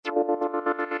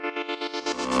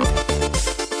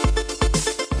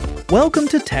Welcome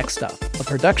to Tech Stuff, a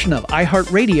production of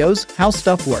iHeartRadio's How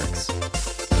Stuff Works.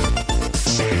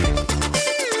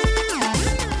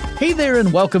 Hey there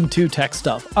and welcome to Tech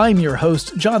Stuff. I'm your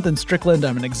host, Jonathan Strickland.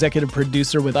 I'm an executive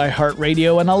producer with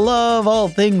iHeartRadio, and I love all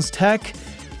things tech.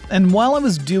 And while I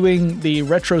was doing the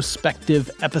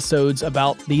retrospective episodes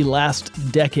about the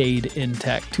last decade in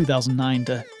tech, 2009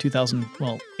 to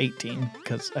 2018,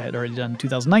 because I had already done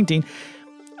 2019,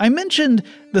 I mentioned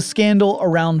the scandal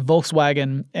around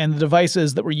Volkswagen and the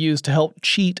devices that were used to help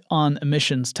cheat on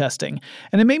emissions testing.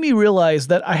 And it made me realize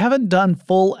that I haven't done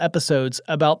full episodes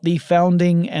about the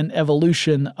founding and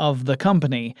evolution of the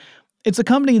company. It's a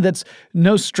company that's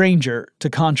no stranger to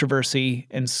controversy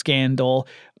and scandal.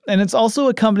 And it's also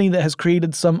a company that has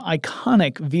created some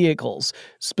iconic vehicles,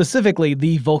 specifically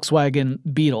the Volkswagen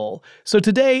Beetle. So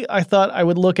today I thought I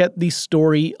would look at the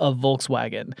story of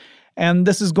Volkswagen. And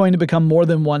this is going to become more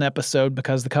than one episode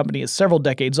because the company is several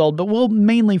decades old, but we'll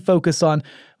mainly focus on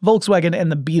Volkswagen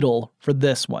and the Beetle for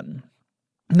this one.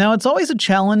 Now, it's always a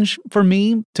challenge for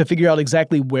me to figure out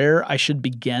exactly where I should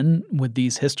begin with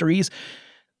these histories.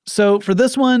 So for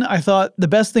this one, I thought the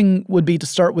best thing would be to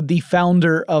start with the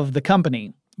founder of the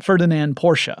company, Ferdinand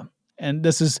Porsche. And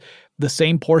this is the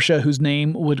same Porsche whose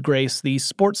name would grace the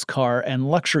sports car and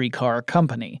luxury car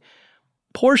company.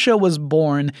 Porsche was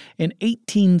born in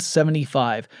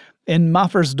 1875 in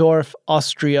Maffersdorf,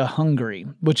 Austria-Hungary,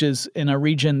 which is in a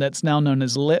region that's now known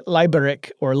as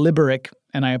Liberec,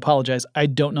 and I apologize, I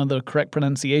don't know the correct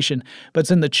pronunciation, but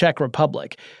it's in the Czech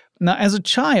Republic. Now, as a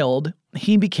child,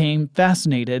 he became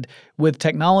fascinated with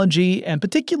technology and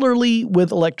particularly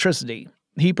with electricity.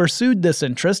 He pursued this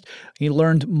interest, he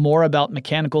learned more about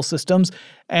mechanical systems,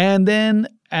 and then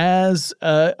as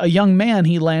a young man,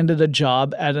 he landed a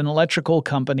job at an electrical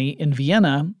company in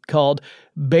Vienna called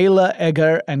Bela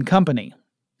Egger and Company.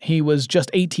 He was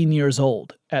just 18 years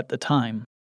old at the time.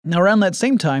 Now, around that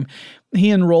same time,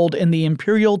 he enrolled in the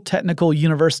Imperial Technical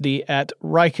University at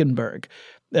Reichenberg.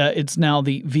 It's now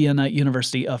the Vienna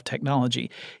University of Technology.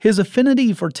 His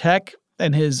affinity for tech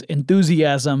and his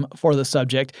enthusiasm for the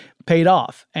subject paid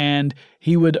off, and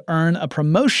he would earn a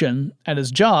promotion at his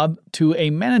job to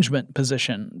a management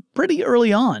position pretty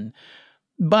early on.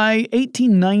 By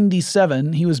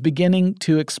 1897, he was beginning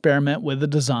to experiment with the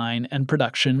design and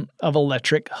production of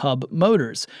electric hub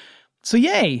motors. So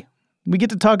yay, we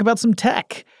get to talk about some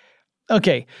tech.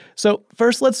 Okay, so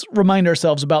first let's remind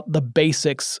ourselves about the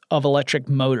basics of electric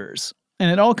motors. And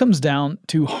it all comes down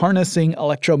to harnessing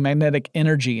electromagnetic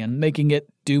energy and making it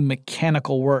do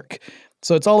mechanical work.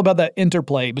 So it's all about that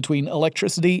interplay between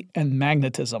electricity and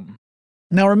magnetism.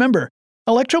 Now remember,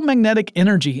 electromagnetic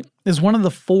energy is one of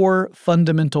the four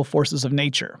fundamental forces of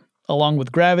nature, along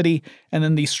with gravity and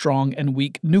then the strong and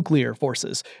weak nuclear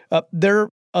forces. There are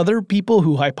other people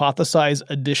who hypothesize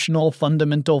additional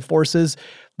fundamental forces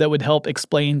that would help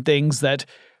explain things that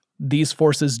these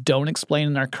forces don't explain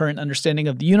in our current understanding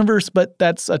of the universe, but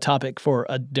that's a topic for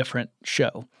a different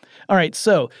show. All right,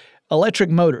 so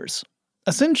electric motors.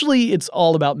 Essentially, it's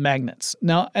all about magnets.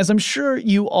 Now, as I'm sure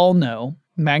you all know,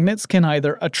 magnets can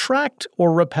either attract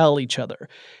or repel each other.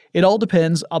 It all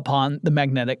depends upon the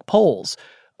magnetic poles.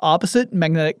 Opposite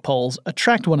magnetic poles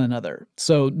attract one another,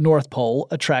 so North Pole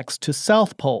attracts to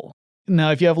South Pole. Now,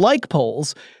 if you have like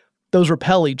poles, those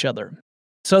repel each other.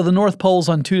 So the north poles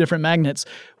on two different magnets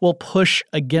will push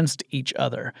against each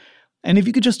other. And if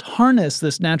you could just harness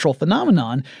this natural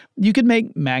phenomenon, you could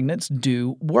make magnets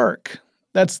do work.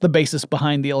 That's the basis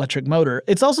behind the electric motor.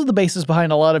 It's also the basis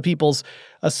behind a lot of people's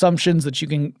assumptions that you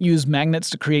can use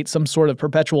magnets to create some sort of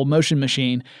perpetual motion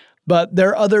machine. But there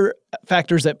are other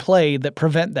factors at play that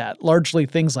prevent that, largely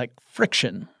things like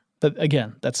friction. But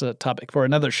again, that's a topic for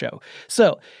another show.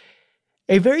 So,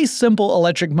 a very simple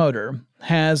electric motor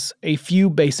has a few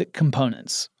basic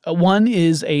components. One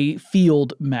is a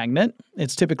field magnet.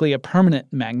 It's typically a permanent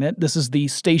magnet. This is the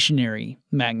stationary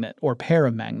magnet or pair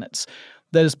of magnets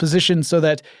that is positioned so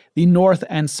that the north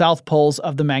and south poles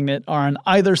of the magnet are on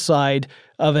either side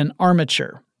of an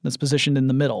armature that's positioned in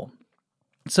the middle.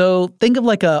 So think of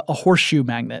like a horseshoe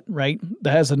magnet, right?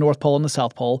 That has the north pole and the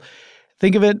south pole.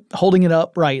 Think of it holding it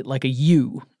upright like a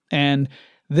U. And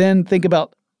then think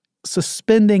about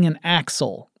suspending an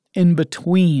axle in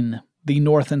between the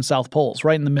north and south poles,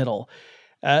 right in the middle.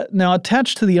 Now,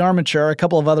 attached to the armature are a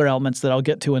couple of other elements that I'll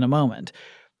get to in a moment.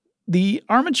 The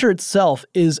armature itself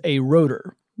is a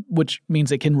rotor, which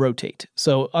means it can rotate.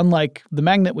 So unlike the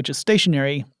magnet, which is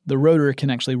stationary, the rotor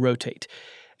can actually rotate.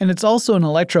 And it's also an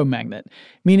electromagnet,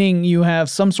 meaning you have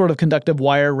some sort of conductive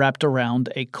wire wrapped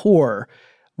around a core.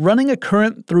 Running a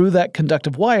current through that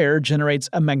conductive wire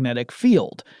generates a magnetic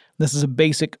field. This is a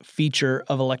basic feature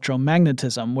of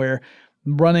electromagnetism, where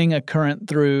running a current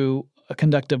through a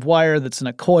conductive wire that's in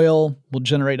a coil will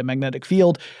generate a magnetic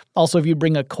field. Also, if you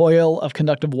bring a coil of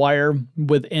conductive wire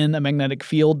within a magnetic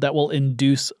field, that will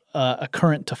induce a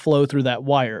current to flow through that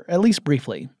wire, at least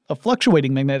briefly. A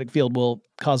fluctuating magnetic field will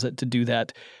cause it to do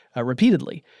that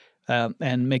repeatedly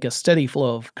and make a steady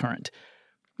flow of current.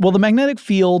 Well, the magnetic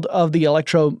field of the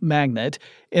electromagnet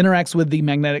interacts with the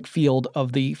magnetic field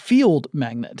of the field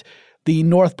magnet. The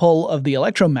north pole of the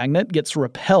electromagnet gets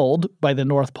repelled by the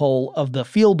north pole of the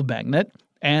field magnet,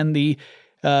 and the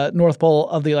north pole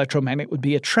of the electromagnet would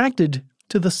be attracted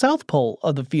to the south pole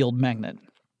of the field magnet.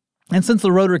 And since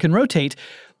the rotor can rotate,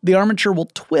 the armature will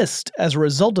twist as a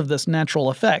result of this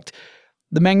natural effect.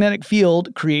 The magnetic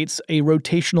field creates a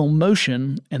rotational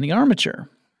motion in the armature.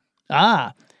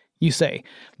 Ah, you say,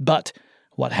 but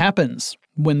what happens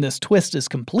when this twist is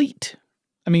complete?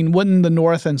 I mean, wouldn't the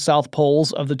north and south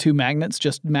poles of the two magnets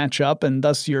just match up and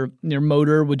thus your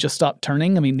motor would just stop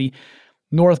turning? I mean, the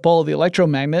north pole of the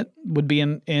electromagnet would be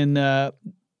in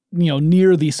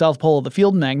near the south pole of the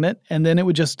field magnet, and then it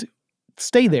would just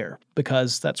stay there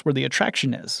because that's where the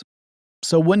attraction is.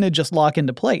 So wouldn't it just lock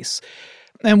into place?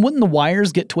 And wouldn't the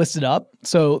wires get twisted up?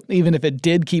 So even if it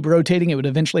did keep rotating, it would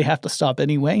eventually have to stop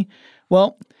anyway.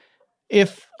 Well,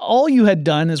 if all you had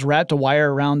done is wrapped a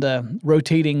wire around a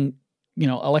rotating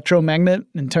electromagnet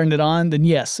and turned it on, then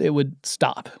yes, it would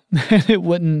stop. It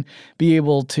wouldn't be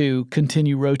able to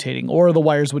continue rotating, or the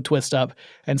wires would twist up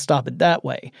and stop it that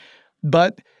way.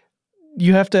 But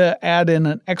you have to add in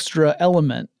an extra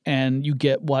element, and you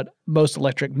get what most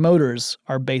electric motors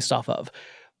are based off of.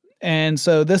 And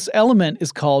so this element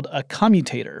is called a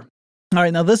commutator. All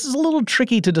right, now this is a little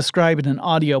tricky to describe in an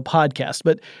audio podcast,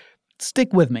 but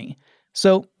stick with me.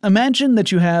 So imagine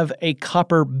that you have a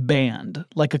copper band,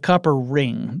 like a copper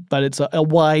ring, but it's a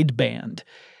wide band.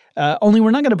 Only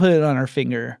we're not going to put it on our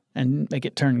finger and make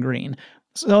it turn green.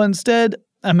 So instead,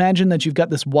 imagine that you've got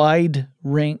this wide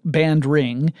band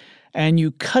ring, and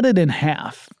you cut it in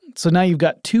half. So now you've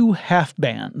got two half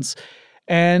bands.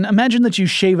 And imagine that you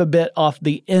shave a bit off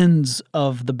the ends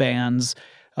of the bands,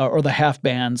 or the half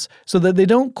bands, so that they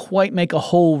don't quite make a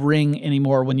whole ring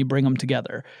anymore when you bring them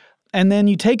together. And then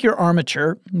you take your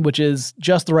armature, which is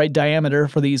just the right diameter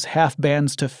for these half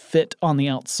bands to fit on the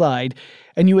outside,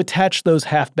 and you attach those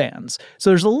half bands. So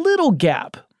there's a little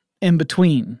gap in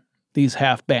between these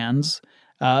half bands,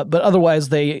 but otherwise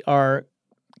they are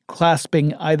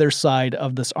clasping either side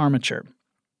of this armature.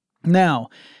 Now,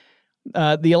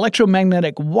 the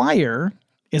electromagnetic wire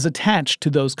is attached to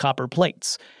those copper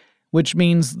plates, which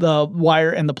means the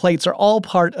wire and the plates are all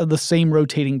part of the same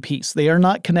rotating piece. They are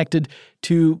not connected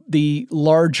to the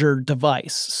larger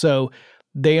device, so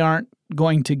they aren't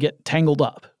going to get tangled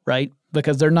up, right?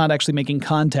 Because they're not actually making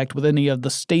contact with any of the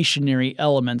stationary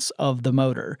elements of the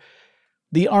motor.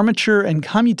 The armature and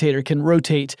commutator can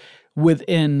rotate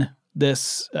within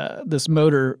this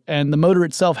motor, and the motor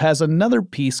itself has another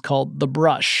piece called the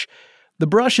brush. The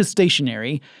brush is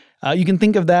stationary. You can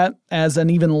think of that as an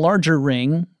even larger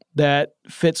ring that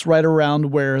fits right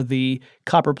around where the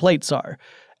copper plates are.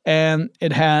 And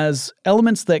it has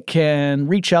elements that can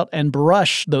reach out and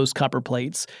brush those copper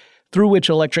plates through which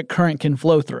electric current can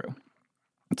flow through.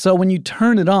 So when you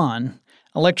turn it on,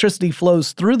 electricity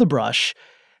flows through the brush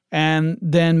and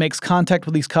then makes contact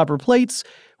with these copper plates,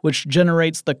 which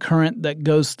generates the current that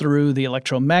goes through the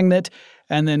electromagnet,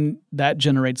 and then that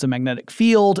generates a magnetic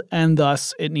field, and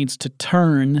thus it needs to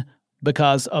turn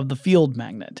because of the field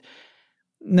magnet.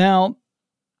 Now,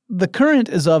 the current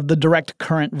is of the direct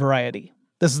current variety.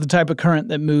 This is the type of current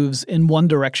that moves in one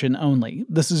direction only.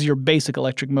 This is your basic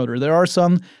electric motor. There are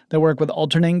some that work with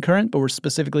alternating current, but we're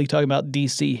specifically talking about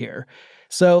DC here.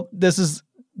 So this is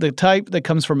the type that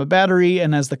comes from a battery,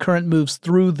 and as the current moves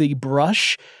through the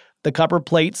brush, the copper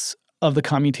plates of the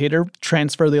commutator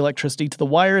transfer the electricity to the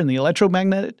wire in the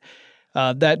electromagnet.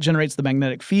 That generates the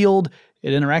magnetic field.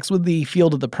 It interacts with the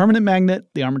field of the permanent magnet.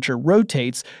 The armature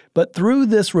rotates, but through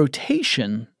this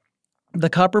rotation, the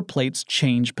copper plates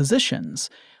change positions.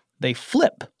 They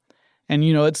flip. And,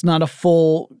 it's not a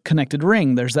full connected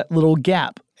ring. There's that little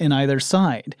gap in either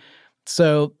side.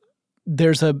 So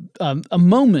there's a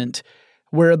moment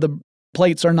where the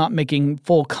plates are not making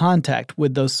full contact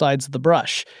with those sides of the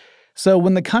brush. So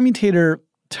when the commutator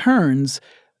turns,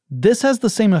 this has the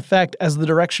same effect as the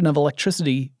direction of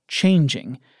electricity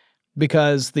changing,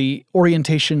 because the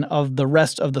orientation of the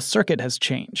rest of the circuit has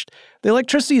changed. The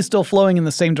electricity is still flowing in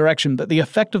the same direction, but the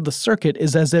effect of the circuit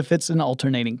is as if it's an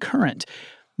alternating current.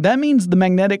 That means the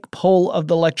magnetic pole of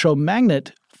the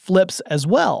electromagnet flips as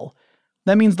well.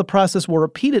 That means the process will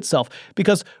repeat itself,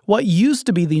 because what used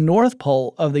to be the north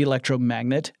pole of the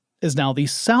electromagnet is now the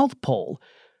south pole.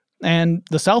 And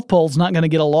the South Pole's not going to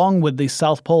get along with the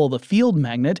South Pole of the field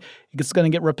magnet. It's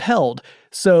going to get repelled.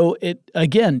 So it,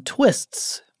 again,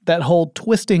 twists. That whole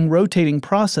twisting, rotating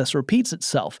process repeats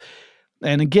itself.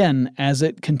 And again, as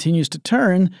it continues to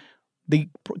turn, the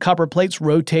copper plates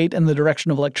rotate and the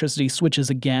direction of electricity switches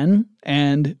again.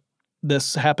 And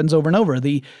this happens over and over.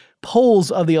 The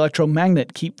poles of the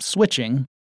electromagnet keep switching.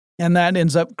 And that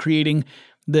ends up creating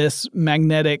this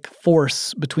magnetic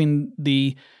force between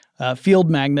the field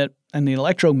magnet and the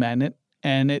electromagnet,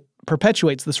 and it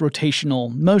perpetuates this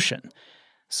rotational motion.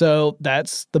 So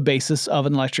that's the basis of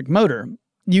an electric motor.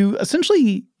 You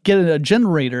essentially get a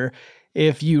generator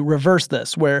if you reverse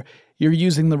this, where you're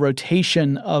using the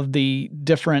rotation of the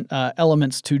different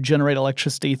elements to generate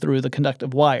electricity through the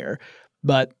conductive wire.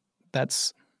 But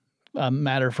that's a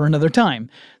matter for another time.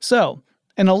 So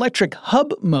an electric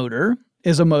hub motor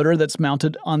is a motor that's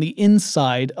mounted on the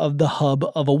inside of the hub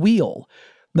of a wheel.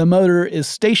 The motor is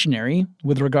stationary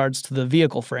with regards to the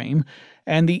vehicle frame,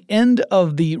 and the end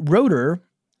of the rotor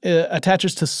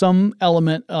attaches to some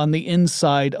element on the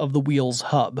inside of the wheel's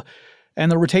hub.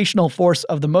 And the rotational force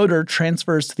of the motor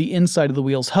transfers to the inside of the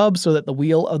wheel's hub so that the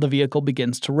wheel of the vehicle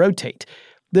begins to rotate.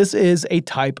 This is a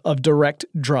type of direct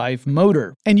drive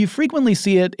motor, and you frequently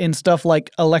see it in stuff like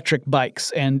electric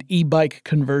bikes and e-bike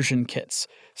conversion kits.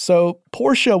 So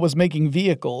Porsche was making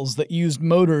vehicles that used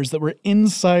motors that were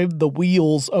inside the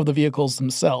wheels of the vehicles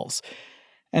themselves.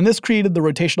 And this created the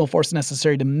rotational force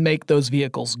necessary to make those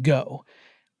vehicles go.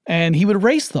 And he would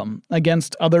race them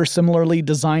against other similarly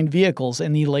designed vehicles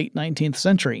in the late 19th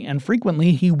century, and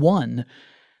frequently he won.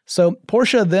 So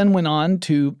Porsche then went on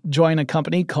to join a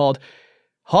company called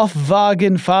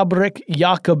Hofwagenfabrik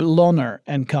Jakob Lohner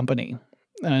and Company.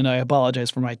 And I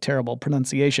apologize for my terrible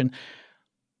pronunciation.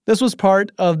 This was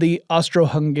part of the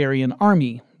Austro-Hungarian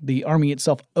army. The army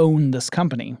itself owned this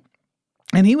company.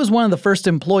 And he was one of the first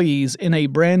employees in a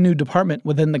brand new department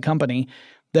within the company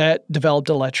that developed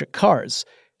electric cars.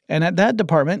 And at that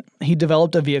department, he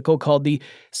developed a vehicle called the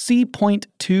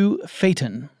C.2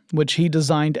 Phaeton, which he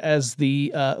designed as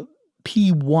the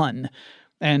P1.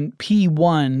 And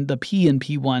P1, the P in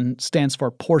P1 stands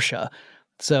for Porsche.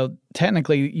 So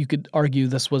technically, you could argue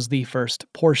this was the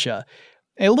first Porsche.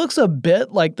 It looks a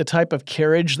bit like the type of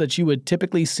carriage that you would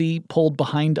typically see pulled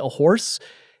behind a horse,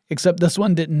 except this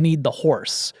one didn't need the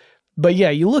horse. But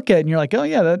yeah, you look at it and you're like, oh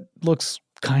yeah, that looks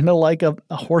kind of like a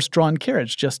horse-drawn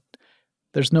carriage, just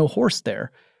there's no horse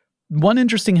there. One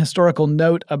interesting historical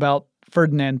note about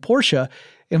Ferdinand Porsche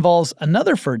involves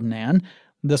another Ferdinand.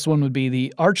 This one would be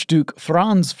the Archduke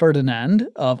Franz Ferdinand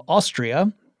of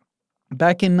Austria.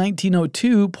 Back in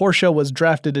 1902, Porsche was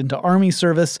drafted into army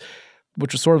service,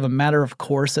 which was sort of a matter of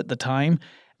course at the time,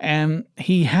 and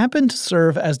he happened to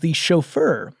serve as the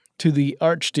chauffeur to the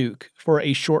Archduke for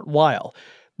a short while.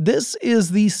 This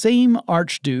is the same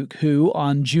Archduke who,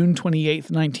 on June 28,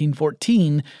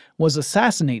 1914, was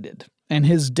assassinated, and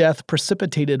his death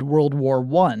precipitated World War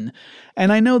I.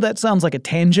 And I know that sounds like a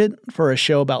tangent for a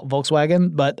show about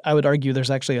Volkswagen, but I would argue there's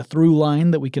actually a through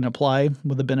line that we can apply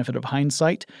with the benefit of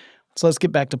hindsight. So let's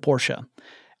get back to Porsche.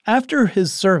 After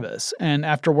his service, and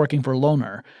after working for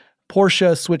Lohner,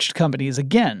 Porsche switched companies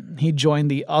again. He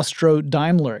joined the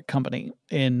Austro-Daimler Company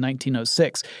in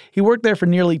 1906. He worked there for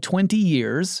nearly 20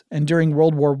 years, and during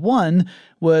World War I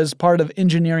was part of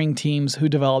engineering teams who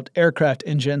developed aircraft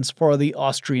engines for the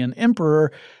Austrian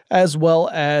Emperor, as well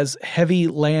as heavy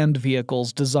land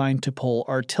vehicles designed to pull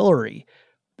artillery.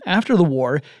 After the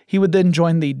war, he would then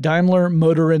join the Daimler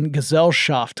Motoren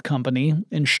Gesellschaft Company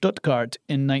in Stuttgart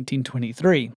in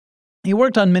 1923. He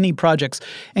worked on many projects,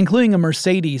 including a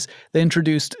Mercedes that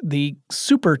introduced the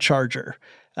supercharger.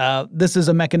 This is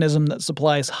a mechanism that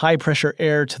supplies high-pressure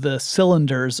air to the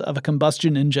cylinders of a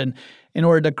combustion engine in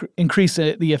order to increase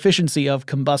the efficiency of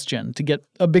combustion, to get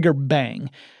a bigger bang,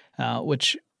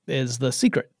 which is the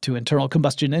secret to internal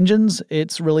combustion engines.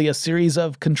 It's really a series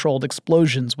of controlled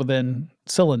explosions within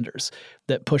cylinders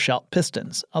that push out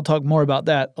pistons. I'll talk more about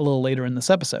that a little later in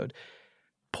this episode.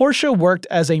 Porsche worked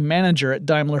as a manager at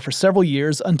Daimler for several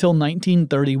years until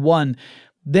 1931.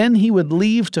 Then he would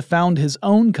leave to found his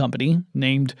own company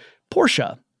named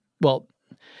Porsche. Well,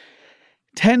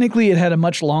 technically it had a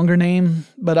much longer name,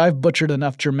 but I've butchered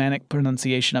enough Germanic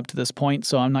pronunciation up to this point,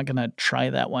 so I'm not going to try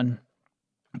that one.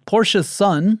 Porsche's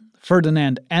son,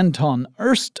 Ferdinand Anton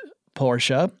Ernst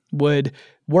Porsche, would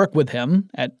work with him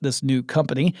at this new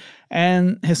company,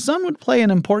 and his son would play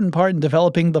an important part in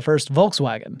developing the first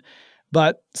Volkswagen.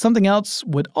 But something else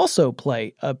would also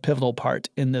play a pivotal part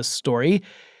in this story,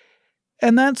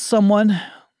 and that someone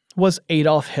was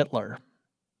Adolf Hitler.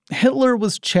 Hitler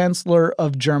was Chancellor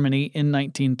of Germany in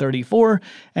 1934,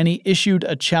 and he issued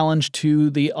a challenge to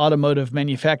the automotive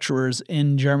manufacturers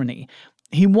in Germany.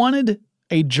 He wanted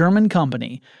a German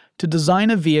company to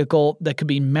design a vehicle that could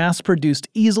be mass-produced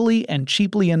easily and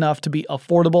cheaply enough to be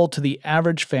affordable to the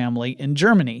average family in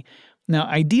Germany. Now,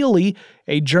 ideally,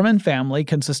 a German family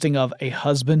consisting of a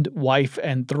husband, wife,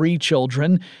 and 3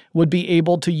 children would be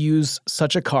able to use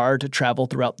such a car to travel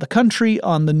throughout the country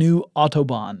on the new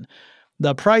Autobahn.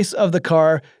 The price of the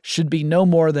car should be no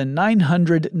more than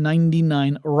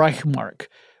 999 Reichsmark.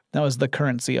 That was the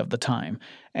currency of the time.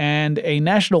 And a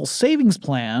national savings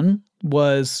plan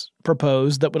was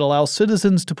proposed that would allow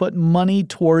citizens to put money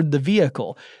toward the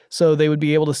vehicle, so they would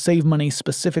be able to save money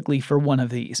specifically for one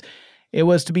of these. It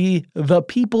was to be the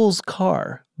people's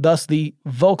car, thus the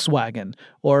Volkswagen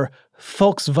or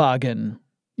Volkswagen.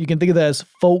 You can think of that as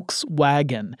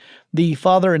Volkswagen. The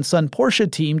father and son Porsche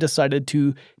team decided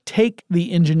to take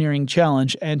the engineering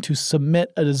challenge and to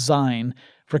submit a design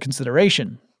for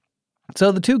consideration.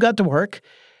 So the two got to work.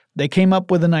 They came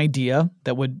up with an idea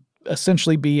that would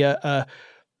essentially be a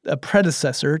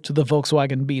predecessor to the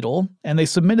Volkswagen Beetle, and they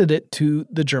submitted it to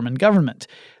the German government.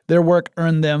 Their work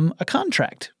earned them a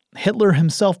contract. Hitler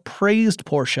himself praised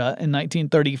Porsche in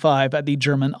 1935 at the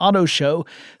German Auto Show,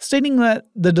 stating that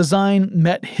the design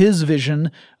met his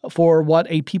vision for what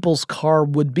a people's car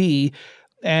would be,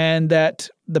 and that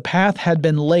the path had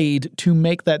been laid to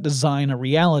make that design a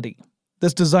reality.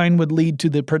 This design would lead to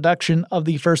the production of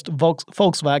the first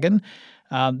Volkswagen,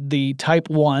 the Type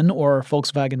 1 or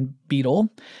Volkswagen Beetle.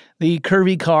 The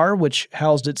curvy car, which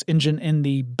housed its engine in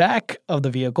the back of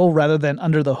the vehicle rather than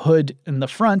under the hood in the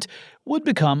front, would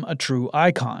become a true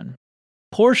icon.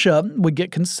 Porsche would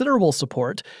get considerable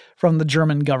support from the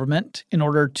German government in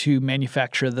order to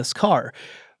manufacture this car.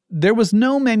 There was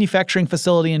no manufacturing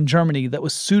facility in Germany that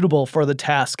was suitable for the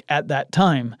task at that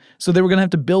time, so they were going to have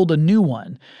to build a new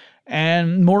one.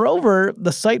 And moreover,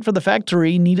 the site for the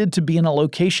factory needed to be in a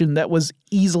location that was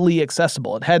easily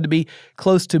accessible. It had to be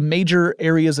close to major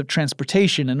areas of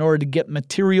transportation in order to get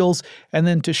materials and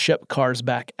then to ship cars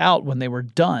back out when they were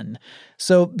done.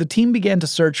 So the team began to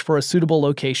search for a suitable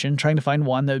location, trying to find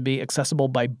one that would be accessible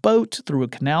by boat through a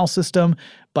canal system,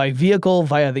 by vehicle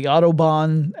via the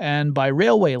Autobahn, and by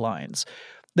railway lines.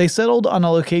 They settled on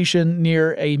a location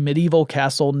near a medieval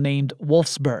castle named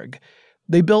Wolfsburg.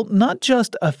 They built not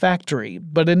just a factory,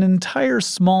 but an entire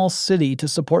small city to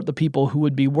support the people who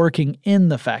would be working in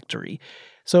the factory.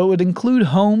 So it would include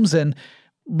homes and,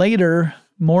 later,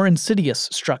 more insidious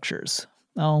structures.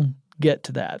 I'll get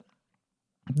to that.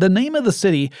 The name of the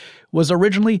city was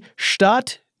originally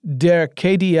Stadt der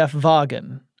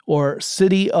KDF-Wagen, or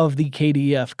City of the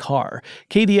KDF Car.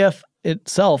 KDF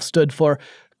itself stood for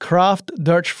Kraft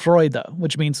durch Freude,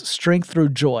 which means strength through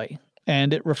joy.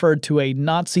 And it referred to a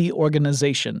Nazi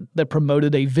organization that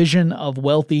promoted a vision of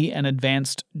wealthy and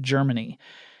advanced Germany.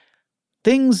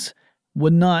 Things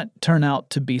would not turn out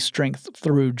to be strength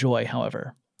through joy,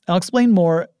 however. I'll explain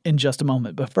more in just a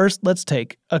moment, but first let's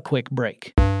take a quick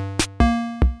break.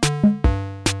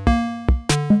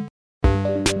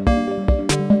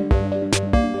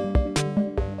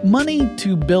 Money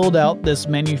to build out this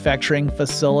manufacturing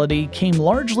facility came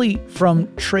largely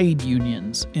from trade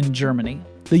unions in Germany.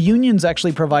 The unions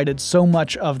actually provided so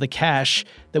much of the cash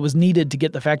that was needed to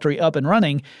get the factory up and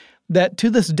running that to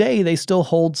this day they still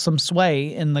hold some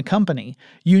sway in the company.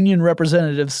 Union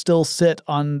representatives still sit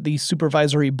on the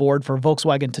supervisory board for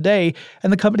Volkswagen today,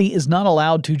 and the company is not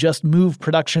allowed to just move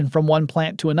production from one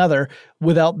plant to another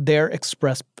without their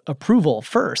express approval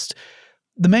first.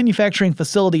 The manufacturing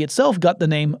facility itself got the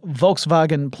name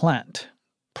Volkswagen Plant,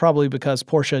 probably because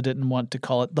Porsche didn't want to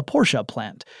call it the Porsche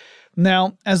Plant.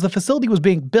 Now, as the facility was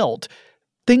being built,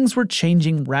 things were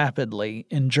changing rapidly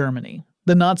in Germany.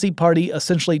 The Nazi Party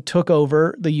essentially took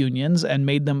over the unions and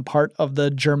made them part of the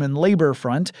German Labor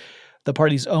Front, the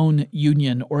party's own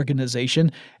union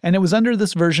organization, and it was under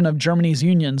this version of Germany's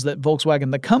unions that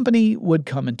Volkswagen the company would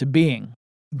come into being.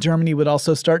 Germany would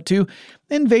also start to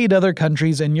invade other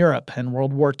countries in Europe, and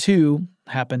World War II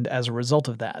happened as a result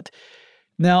of that.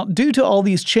 Now, due to all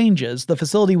these changes, the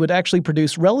facility would actually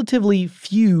produce relatively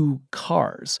few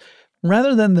cars.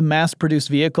 Rather than the mass-produced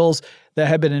vehicles that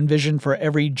had been envisioned for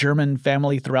every German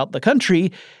family throughout the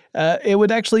country, it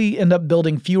would actually end up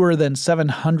building fewer than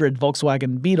 700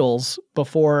 Volkswagen Beetles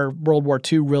before World War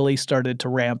II really started to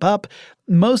ramp up.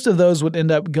 Most of those would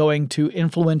end up going to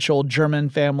influential German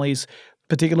families,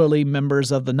 particularly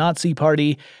members of the Nazi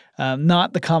Party,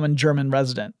 not the common German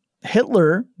resident.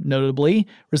 Hitler, notably,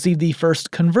 received the first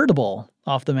convertible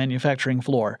off the manufacturing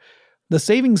floor. The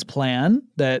savings plan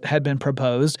that had been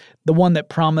proposed, the one that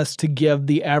promised to give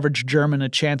the average German a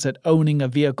chance at owning a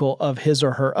vehicle of his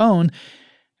or her own,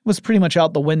 was pretty much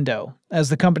out the window, as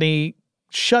the company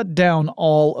shut down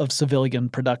all of civilian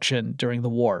production during the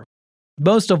war.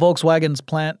 Most of Volkswagen's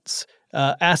plant's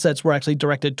assets were actually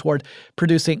directed toward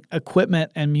producing equipment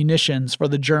and munitions for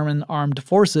the German armed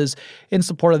forces in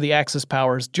support of the Axis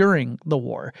powers during the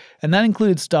war, and that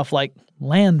included stuff like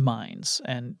landmines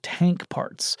and tank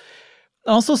parts.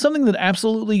 Also, something that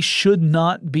absolutely should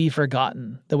not be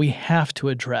forgotten, that we have to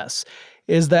address,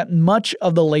 is that much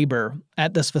of the labor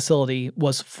at this facility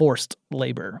was forced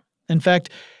labor. In fact,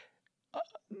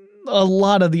 a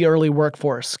lot of the early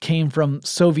workforce came from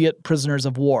Soviet prisoners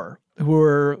of war who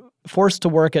were forced to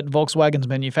work at Volkswagen's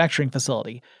manufacturing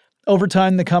facility. Over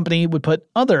time, the company would put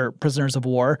other prisoners of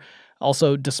war,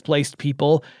 also displaced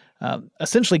people,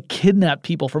 essentially kidnapped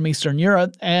people from Eastern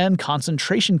Europe, and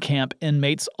concentration camp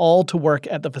inmates all to work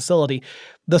at the facility.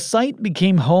 The site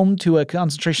became home to a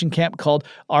concentration camp called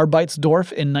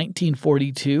Arbeitsdorf in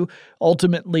 1942.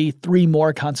 Ultimately, 3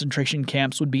 more concentration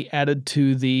camps would be added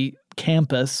to the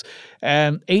campus,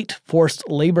 and 8 forced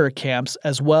labor camps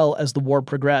as well as the war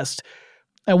progressed.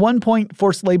 At one point,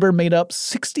 forced labor made up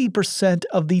 60%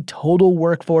 of the total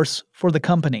workforce for the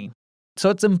company.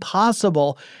 So it's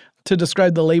impossible to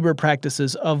describe the labor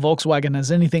practices of Volkswagen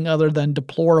as anything other than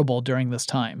deplorable during this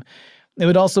time. It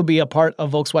would also be a part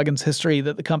of Volkswagen's history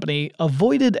that the company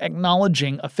avoided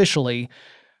acknowledging officially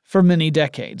for many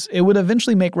decades. It would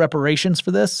eventually make reparations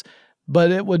for this,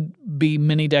 but it would be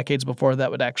many decades before that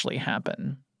would actually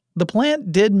happen. The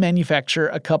plant did manufacture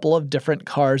a couple of different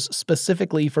cars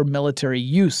specifically for military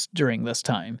use during this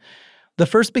time. The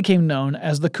first became known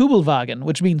as the Kubelwagen,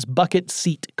 which means bucket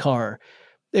seat car.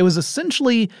 It was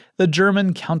essentially the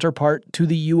German counterpart to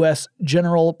the U.S.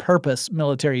 General Purpose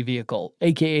Military Vehicle,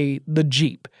 aka the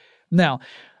Jeep. Now,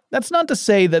 that's not to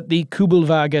say that the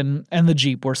Kubelwagen and the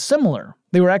Jeep were similar.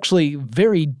 They were actually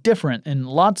very different in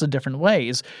lots of different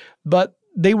ways, but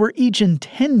they were each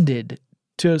intended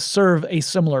to serve a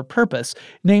similar purpose,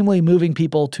 namely moving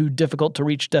people to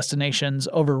difficult-to-reach destinations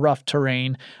over rough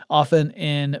terrain, often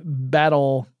in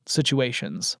battle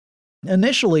situations.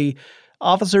 Initially,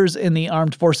 officers in the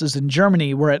armed forces in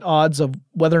Germany were at odds of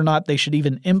whether or not they should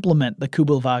even implement the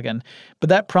Kubelwagen, but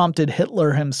that prompted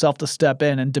Hitler himself to step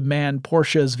in and demand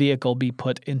Porsche's vehicle be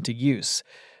put into use.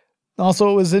 Also,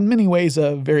 it was in many ways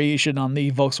a variation on the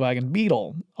Volkswagen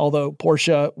Beetle, although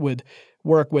Porsche would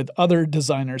work with other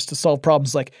designers to solve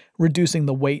problems like reducing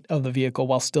the weight of the vehicle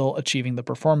while still achieving the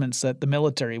performance that the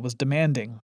military was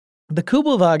demanding. The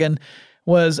Kubelwagen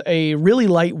was a really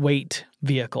lightweight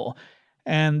vehicle,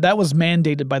 and that was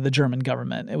mandated by the German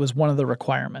government. It was one of the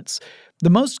requirements. The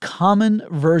most common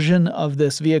version of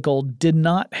this vehicle did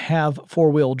not have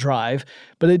four-wheel drive,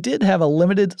 but it did have a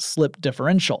limited slip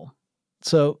differential.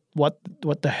 So what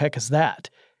the heck is that?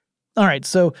 All right,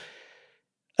 so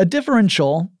a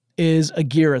differential is a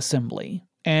gear assembly,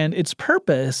 and its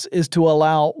purpose is to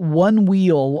allow one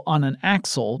wheel on an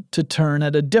axle to turn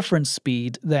at a different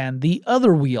speed than the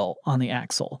other wheel on the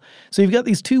axle. So you've got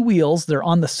these 2 wheels, they're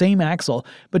on the same axle,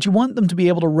 but you want them to be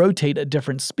able to rotate at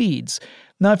different speeds.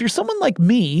 Now, if you're someone like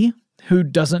me, who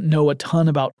doesn't know a ton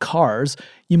about cars,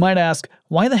 you might ask,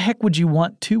 why the heck would you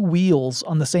want 2 wheels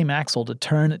on the same axle to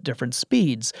turn at different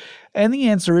speeds? And the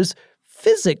answer is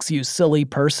physics, you silly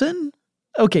person.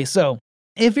 Okay, so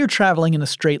if you're traveling in a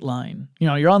straight line,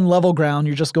 you're on level ground,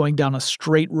 you're just going down a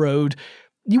straight road,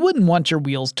 you wouldn't want your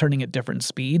wheels turning at different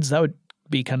speeds. That would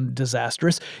be kind of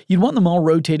disastrous. You'd want them all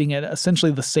rotating at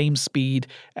essentially the same speed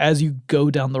as you go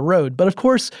down the road. But of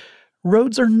course,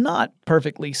 roads are not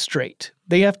perfectly straight.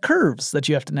 They have curves that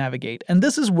you have to navigate, and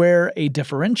this is where a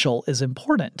differential is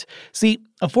important. See,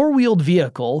 a four-wheeled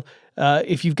vehicle,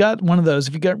 if you've got one of those,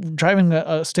 if you're driving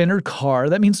a standard car,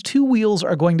 that means 2 wheels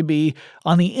are going to be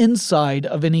on the inside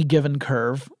of any given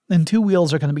curve, and 2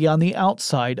 wheels are going to be on the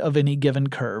outside of any given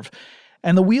curve.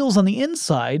 And the wheels on the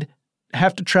inside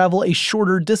have to travel a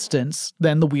shorter distance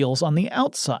than the wheels on the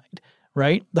outside,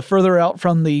 right? The further out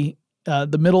from the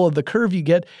middle of the curve you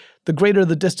get, the greater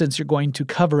the distance you're going to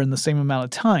cover in the same amount of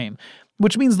time,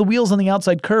 which means the wheels on the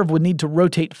outside curve would need to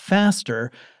rotate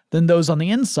faster than those on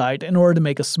the inside in order to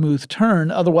make a smooth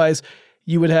turn. Otherwise,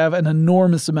 you would have an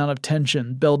enormous amount of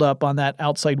tension build up on that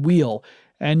outside wheel,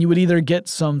 and you would either get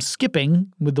some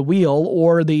skipping with the wheel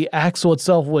or the axle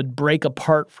itself would break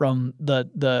apart from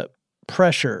the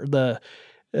pressure, the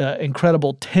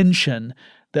incredible tension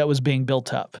that was being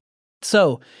built up.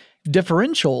 So,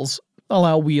 differentials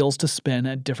allow wheels to spin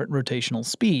at different rotational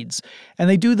speeds, and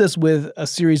they do this with a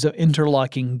series of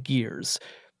interlocking gears.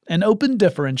 An open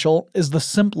differential is the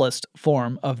simplest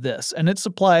form of this, and it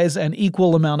supplies an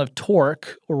equal amount of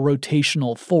torque, or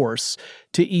rotational force,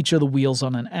 to each of the wheels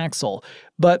on an axle.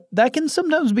 But that can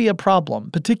sometimes be a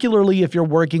problem, particularly if you're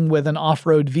working with an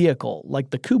off-road vehicle,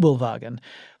 like the Kubelwagen.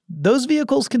 Those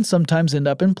vehicles can sometimes end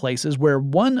up in places where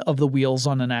one of the wheels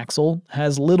on an axle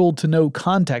has little to no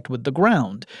contact with the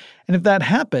ground. And if that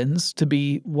happens to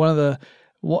be one of the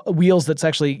wheels that's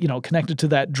actually, connected to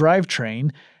that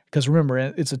drivetrain, because remember,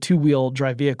 it's a two-wheel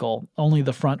drive vehicle. Only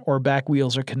the front or back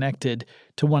wheels are connected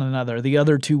to one another. The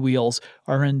other two wheels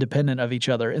are independent of each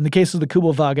other. In the case of the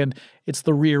Kubelwagen, it's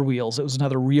the rear wheels. It was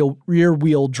another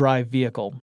rear-wheel drive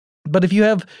vehicle. But if you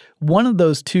have one of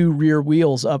those two rear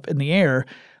wheels up in the air,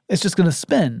 it's just going to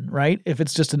spin, right? If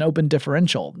it's just an open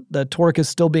differential. The torque is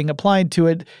still being applied to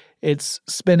it, it's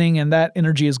spinning, and that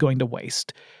energy is going to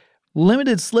waste.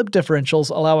 Limited slip differentials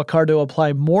allow a car to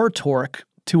apply more torque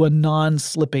to a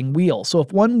non-slipping wheel. So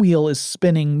if one wheel is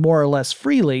spinning more or less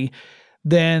freely,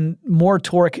 then more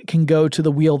torque can go to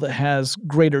the wheel that has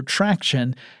greater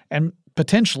traction and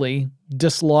potentially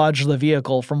dislodge the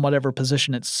vehicle from whatever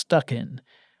position it's stuck in.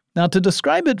 Now, to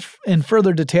describe it in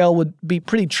further detail would be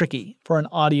pretty tricky for an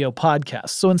audio podcast.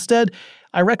 So instead,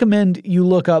 I recommend you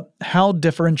look up how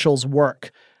differentials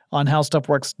work on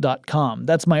howstuffworks.com.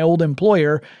 That's my old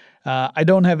employer. I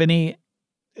don't have any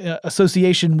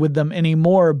association with them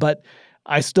anymore, but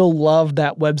I still love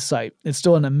that website. It's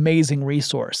still an amazing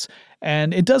resource.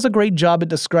 And it does a great job at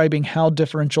describing how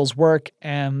differentials work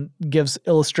and gives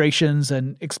illustrations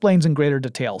and explains in greater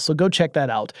detail. So go check that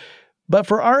out. But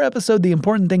for our episode, the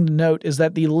important thing to note is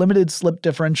that the limited slip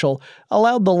differential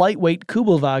allowed the lightweight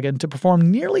Kubelwagen to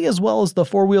perform nearly as well as the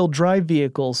four-wheel drive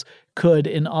vehicles could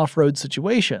in off-road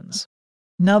situations.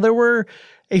 Now, there were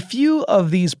a few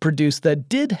of these produced that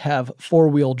did have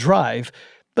four-wheel drive,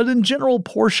 but in general,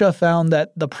 Porsche found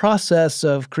that the process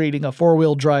of creating a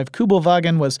four-wheel drive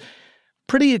Kubelwagen was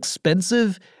pretty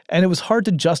expensive, and it was hard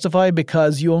to justify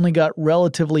because you only got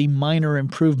relatively minor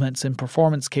improvements in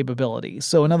performance capability.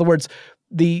 So in other words,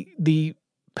 the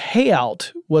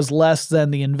payout was less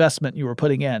than the investment you were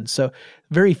putting in. So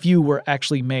very few were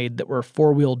actually made that were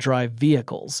four-wheel drive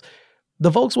vehicles.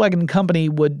 The Volkswagen company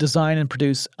would design and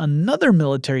produce another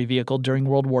military vehicle during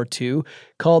World War II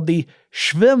called the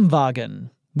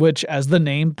Schwimmwagen, which, as the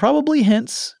name probably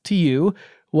hints to you,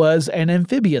 was an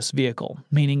amphibious vehicle,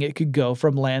 meaning it could go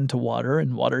from land to water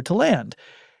and water to land.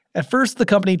 At first, the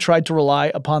company tried to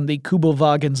rely upon the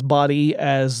Kubelwagen's body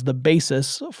as the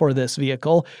basis for this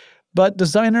vehicle, but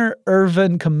designer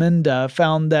Erwin Kamenda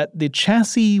found that the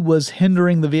chassis was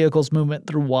hindering the vehicle's movement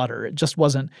through water. It just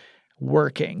wasn't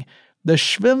working. The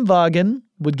Schwimmwagen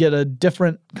would get a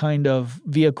different kind of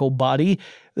vehicle body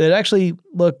that actually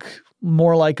looked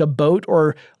more like a boat,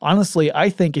 or honestly,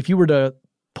 I think if you were to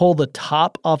pull the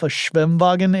top off a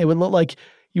Schwimmwagen, it would look like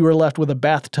you were left with a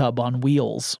bathtub on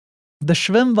wheels. The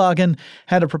Schwimmwagen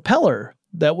had a propeller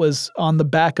that was on the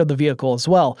back of the vehicle as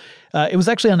well. It was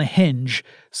actually on a hinge,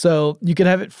 so you could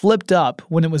have it flipped up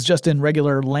when it was just in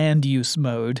regular land use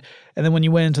mode. And then when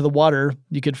you went into the water,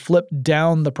 you could flip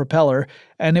down the propeller,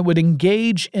 and it would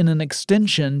engage in an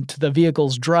extension to the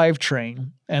vehicle's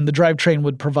drivetrain. And the drivetrain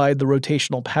would provide the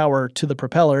rotational power to the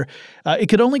propeller. It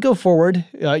could only go forward.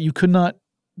 You could not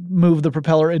move the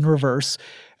propeller in reverse.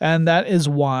 And that is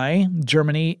why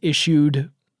Germany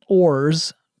issued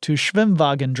oars to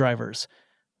Schwimmwagen drivers,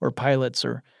 or pilots,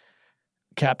 or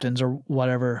captains, or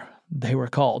whatever they were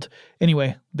called.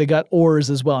 Anyway, they got oars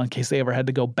as well in case they ever had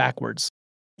to go backwards.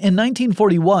 In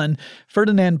 1941,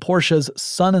 Ferdinand Porsche's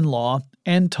son-in-law,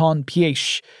 Anton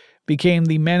Piesch, became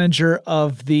the manager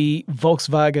of the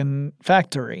Volkswagen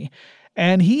factory,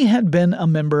 and he had been a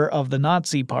member of the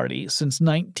Nazi Party since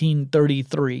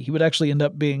 1933. He would actually end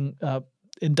up being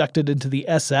inducted into the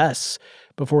SS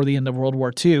before the end of World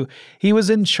War II. He was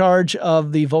in charge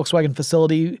of the Volkswagen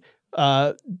facility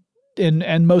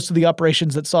and most of the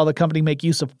operations that saw the company make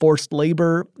use of forced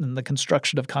labor and the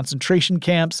construction of concentration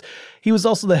camps. He was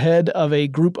also the head of a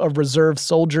group of reserve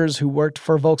soldiers who worked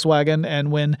for Volkswagen,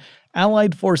 and when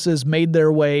Allied forces made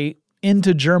their way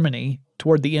into Germany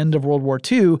toward the end of World War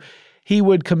II, he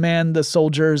would command the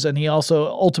soldiers, and he also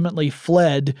ultimately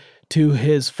fled to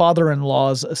his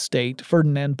father-in-law's estate,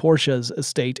 Ferdinand Porsche's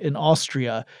estate in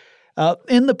Austria.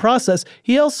 In the process,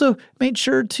 he also made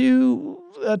sure to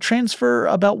transfer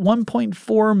about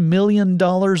 $1.4 million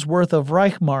worth of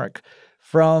Reichmark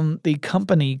from the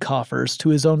company coffers to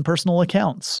his own personal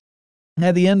accounts.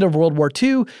 At the end of World War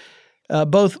II,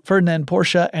 both Ferdinand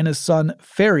Porsche and his son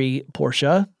Ferry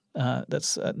Porsche,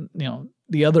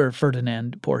 the other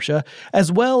Ferdinand Porsche,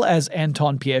 as well as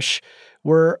Anton Piesch,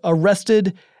 were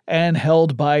arrested and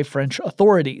held by French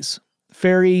authorities.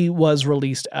 Ferry was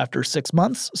released after 6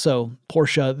 months, so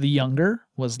Portia the Younger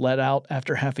was let out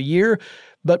after half a year.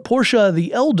 But Portia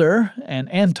the Elder and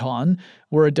Anton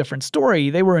were a different story.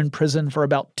 They were in prison for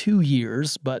about 2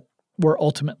 years, but were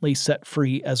ultimately set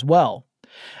free as well.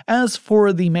 As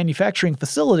for the manufacturing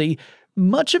facility,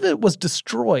 much of it was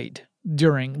destroyed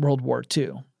during World War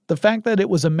II. The fact that it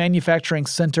was a manufacturing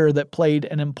center that played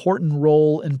an important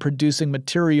role in producing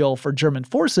material for German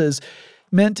forces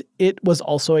meant it was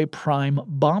also a prime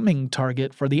bombing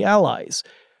target for the Allies.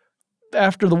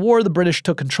 After the war, the British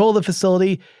took control of the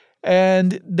facility,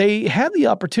 and they had the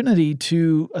opportunity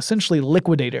to essentially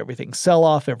liquidate everything, sell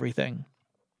off everything.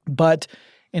 But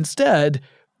instead,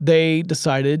 they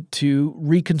decided to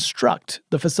reconstruct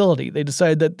the facility. They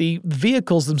decided that the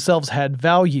vehicles themselves had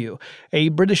value. A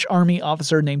British Army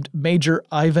officer named Major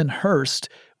Ivan Hurst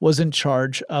was in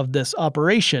charge of this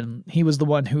operation. He was the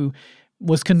one who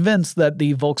was convinced that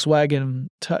the Volkswagen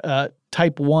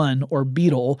Type 1 or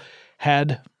Beetle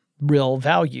had real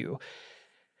value.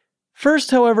 First,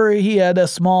 however, he had a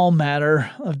small matter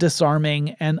of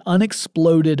disarming an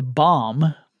unexploded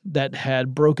bomb that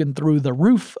had broken through the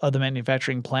roof of the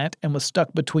manufacturing plant and was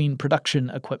stuck between production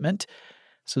equipment.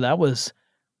 So that was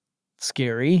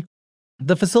scary.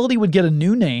 The facility would get a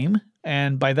new name,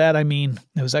 and by that I mean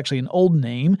it was actually an old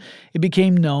name. It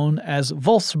became known as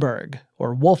Wolfsburg,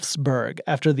 or Wolfsburg,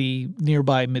 after the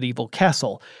nearby medieval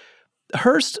castle.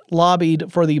 Hearst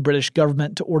lobbied for the British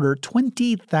government to order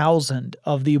 20,000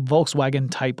 of the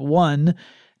Volkswagen Type 1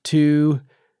 to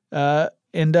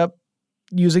end up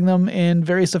using them in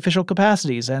various official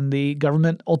capacities, and the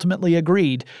government ultimately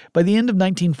agreed. By the end of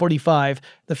 1945,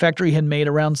 the factory had made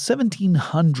around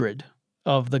 1,700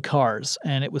 of the cars,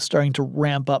 and it was starting to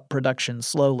ramp up production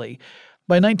slowly.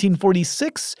 By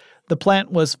 1946, the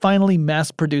plant was finally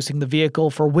mass-producing the vehicle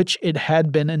for which it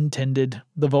had been intended,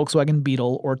 the Volkswagen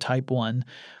Beetle or Type 1.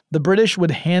 The British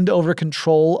would hand over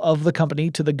control of the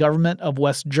company to the government of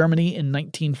West Germany in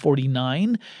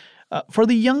 1949. For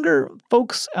the younger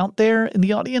folks out there in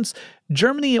the audience,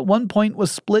 Germany at one point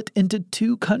was split into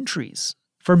 2 countries.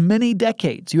 For many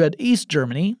decades, you had East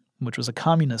Germany, which was a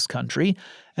communist country,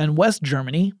 and West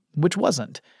Germany, which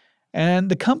wasn't. And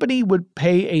the company would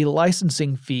pay a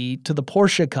licensing fee to the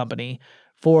Porsche company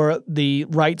for the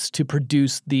rights to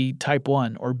produce the Type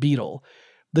 1 or Beetle.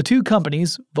 The 2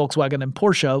 companies, Volkswagen and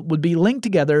Porsche, would be linked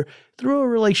together through a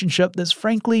relationship that's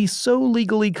frankly so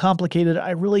legally complicated I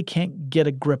really can't get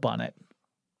a grip on it.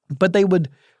 But they would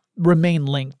remain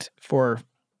linked for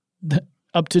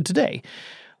up to today.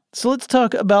 So let's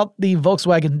talk about the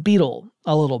Volkswagen Beetle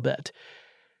a little bit.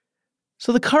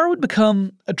 So the car would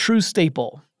become a true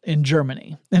staple in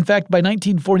Germany. In fact, by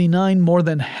 1949, more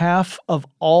than half of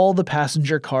all the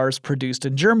passenger cars produced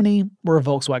in Germany were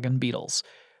Volkswagen Beetles.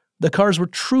 The cars were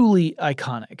truly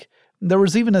iconic. There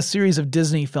was even a series of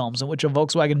Disney films in which a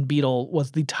Volkswagen Beetle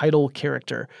was the title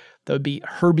character. That would be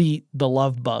Herbie the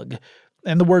Love Bug.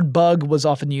 And the word bug was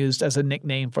often used as a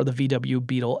nickname for the VW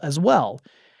Beetle as well.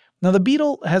 Now, the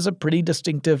Beetle has a pretty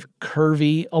distinctive,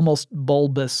 curvy, almost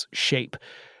bulbous shape,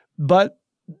 but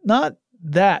not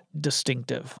that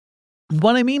distinctive.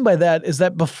 What I mean by that is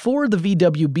that before the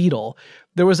VW Beetle,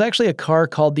 there was actually a car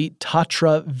called the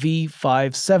Tatra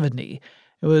V570.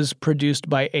 It was produced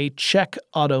by a Czech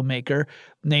automaker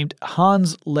named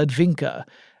Hans Ledvinka,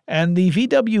 and the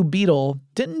VW Beetle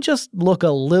didn't just look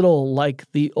a little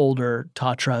like the older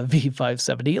Tatra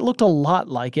V570, it looked a lot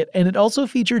like it, and it also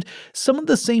featured some of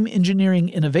the same engineering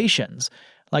innovations.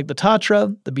 Like the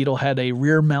Tatra, the Beetle had a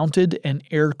rear-mounted and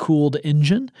air-cooled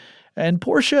engine, and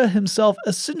Porsche himself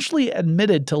essentially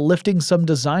admitted to lifting some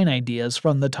design ideas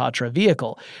from the Tatra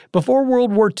vehicle. Before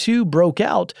World War II broke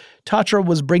out, Tatra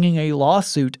was bringing a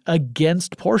lawsuit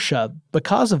against Porsche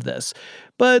because of this.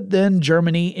 But then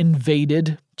Germany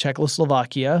invaded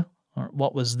Czechoslovakia, or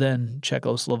what was then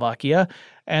Czechoslovakia,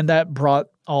 and that brought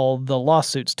all the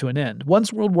lawsuits to an end.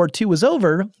 Once World War II was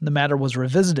over, the matter was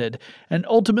revisited, and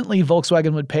ultimately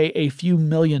Volkswagen would pay a few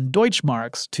million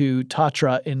Deutschmarks to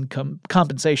Tatra in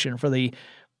compensation for the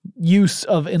use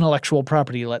of intellectual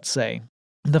property, let's say.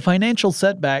 The financial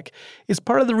setback is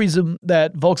part of the reason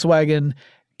that Volkswagen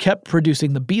kept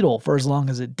producing the Beetle for as long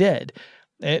as it did.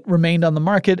 It remained on the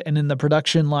market and in the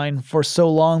production line for so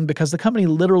long because the company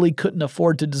literally couldn't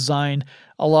afford to design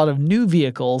a lot of new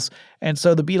vehicles, and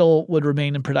so the Beetle would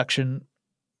remain in production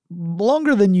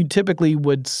longer than you typically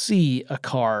would see a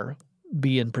car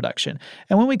be in production.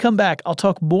 And when we come back, I'll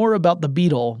talk more about the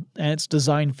Beetle and its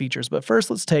design features, but first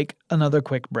let's take another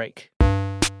quick break.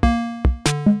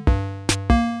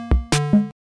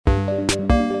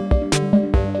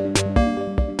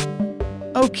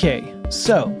 Okay.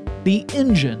 So, the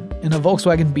engine in a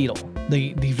Volkswagen Beetle,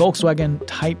 the Volkswagen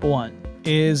Type 1,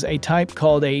 is a type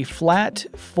called a flat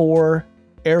 4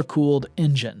 air-cooled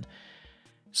engine.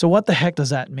 So what the heck does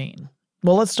that mean?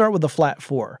 Well, let's start with the flat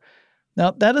 4.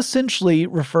 Now, that essentially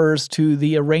refers to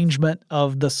the arrangement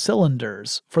of the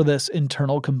cylinders for this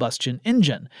internal combustion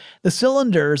engine. The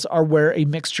cylinders are where a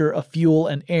mixture of fuel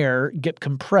and air get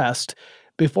compressed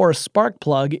before a spark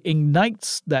plug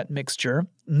ignites that mixture,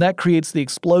 and that creates the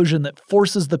explosion that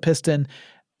forces the piston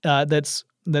that's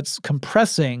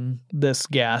compressing this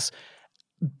gas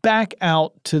back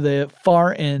out to the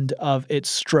far end of its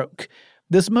stroke.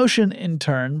 This motion, in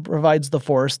turn, provides the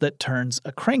force that turns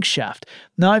a crankshaft.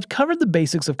 Now, I've covered the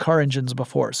basics of car engines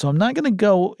before, so I'm not going to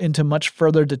go into much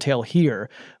further detail here,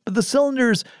 but the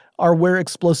cylinders are where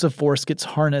explosive force gets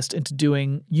harnessed into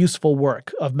doing useful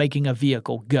work of making a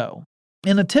vehicle go.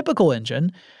 In a typical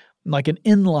engine, like an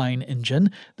inline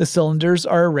engine, the cylinders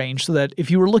are arranged so that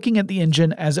if you were looking at the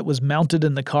engine as it was mounted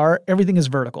in the car, everything is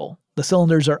vertical. The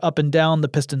cylinders are up and down, the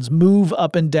pistons move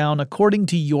up and down according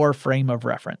to your frame of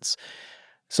reference.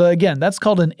 So again, that's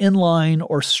called an inline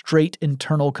or straight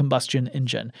internal combustion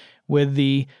engine, with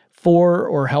the 4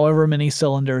 or however many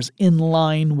cylinders in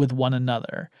line with one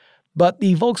another. But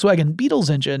the Volkswagen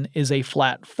Beetle's engine is a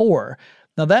flat 4.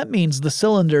 Now that means the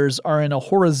cylinders are in a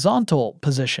horizontal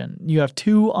position. You have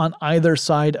 2 on either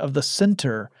side of the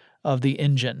center of the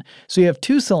engine. So you have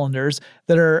 2 cylinders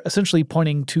that are essentially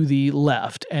pointing to the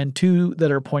left and 2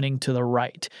 that are pointing to the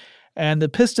right. And the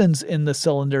pistons in the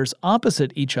cylinders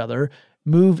opposite each other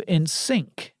move in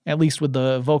sync, at least with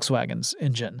the Volkswagen's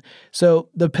engine. So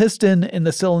the piston in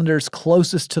the cylinders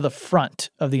closest to the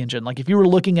front of the engine, like if you were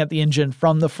looking at the engine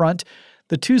from the front,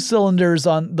 the 2 cylinders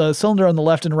on the cylinder on the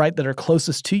left and right that are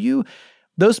closest to you,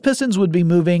 those pistons would be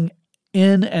moving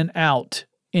in and out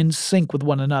in sync with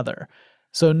one another.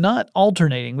 So not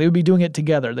alternating, they would be doing it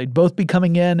together. They'd both be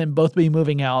coming in and both be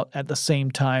moving out at the same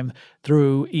time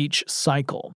through each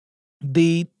cycle.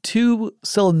 The 2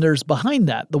 cylinders behind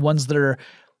that, the ones that are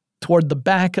toward the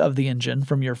back of the engine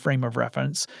from your frame of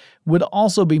reference, would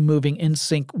also be moving in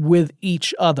sync with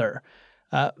each other.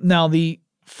 Now, the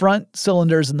front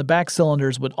cylinders and the back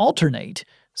cylinders would alternate,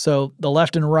 so the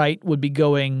left and right would be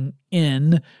going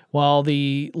in, while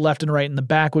the left and right and the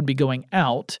back would be going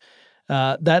out.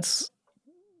 That's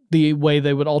the way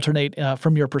they would alternate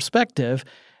from your perspective,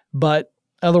 but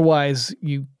otherwise,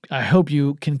 I hope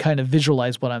you can kind of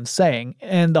visualize what I'm saying.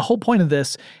 And the whole point of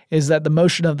this is that the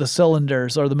motion of the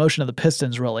cylinders, or the motion of the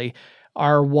pistons really,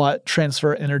 are what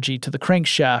transfer energy to the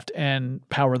crankshaft and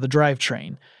power the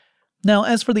drivetrain. Now,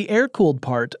 as for the air-cooled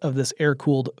part of this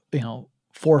air-cooled,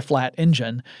 4-flat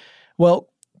engine, well,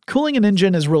 cooling an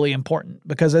engine is really important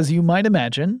because, as you might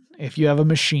imagine, if you have a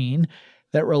machine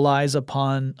that relies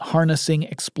upon harnessing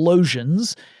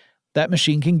explosions, that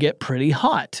machine can get pretty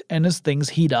hot, and as things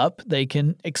heat up, they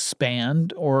can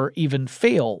expand or even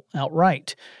fail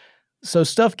outright. So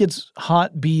stuff gets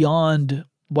hot beyond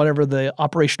whatever the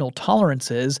operational tolerance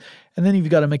is, and then you've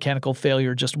got a mechanical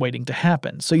failure just waiting to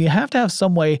happen. So you have to have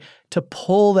some way to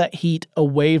pull that heat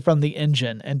away from the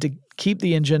engine and to keep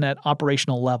the engine at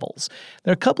operational levels.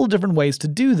 There are a couple of different ways to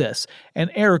do this, and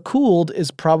air-cooled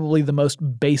is probably the most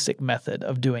basic method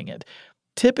of doing it.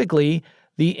 Typically,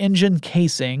 the engine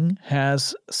casing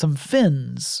has some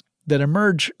fins that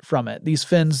emerge from it. These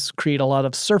fins create a lot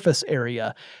of surface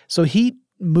area. So heat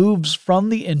moves from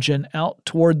the engine out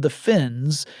toward the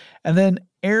fins, and then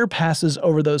air passes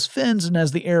over those fins, and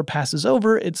as the air passes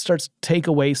over, it starts to take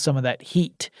away some of that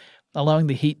heat, allowing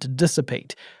the heat to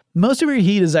dissipate. Most of your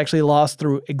heat is actually lost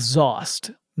through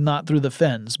exhaust, not through the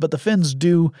fins, but the fins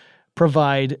do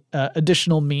provide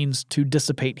additional means to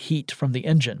dissipate heat from the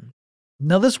engine.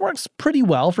 Now, this works pretty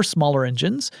well for smaller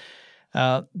engines,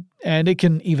 and it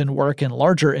can even work in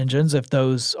larger engines if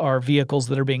those are vehicles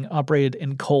that are being operated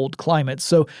in cold climates.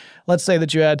 So let's say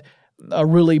that you had a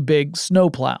really big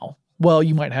snowplow. Well,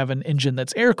 you might have an engine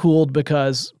that's air-cooled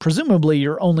because presumably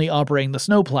you're only operating the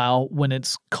snowplow when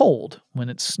it's cold, when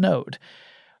it's snowed.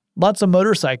 Lots of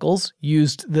motorcycles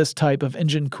used this type of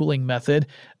engine cooling method,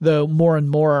 though more and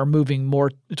more are moving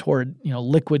more toward,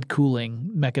 liquid cooling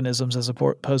mechanisms as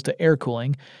opposed to air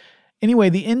cooling. Anyway,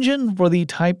 the engine for the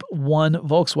Type 1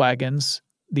 Volkswagens,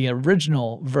 the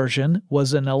original version,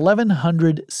 was an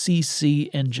 1100cc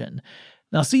engine.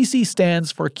 Now, cc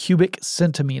stands for cubic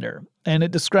centimeter, and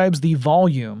it describes the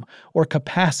volume or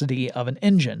capacity of an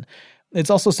engine. It's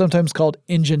also sometimes called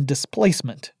engine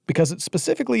displacement because it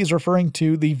specifically is referring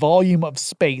to the volume of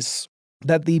space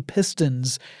that the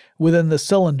pistons within the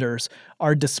cylinders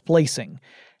are displacing.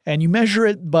 And you measure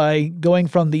it by going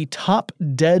from the top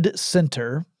dead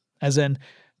center, as in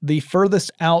the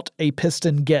furthest out a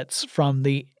piston gets from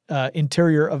the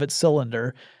interior of its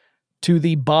cylinder to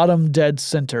the bottom dead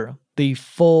center, the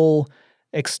full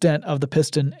extent of the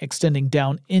piston extending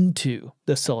down into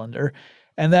the cylinder.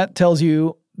 And that tells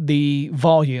you the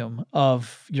volume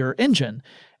of your engine.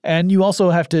 And you also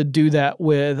have to do that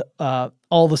with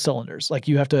all the cylinders. Like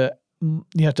you have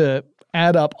to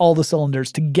add up all the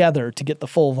cylinders together to get the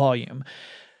full volume.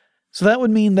 So that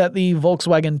would mean that the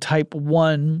Volkswagen Type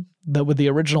 1, with the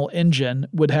original engine,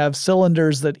 would have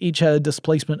cylinders that each had a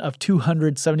displacement of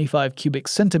 275 cubic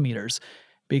centimeters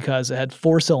because it had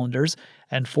 4 cylinders,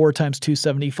 and 4 times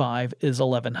 275 is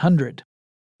 1,100.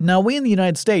 Now, we in the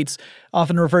United States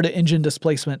often refer to engine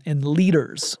displacement in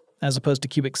liters as opposed to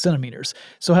cubic centimeters.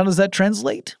 So how does that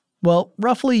translate? Well,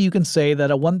 roughly you can say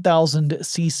that a 1,000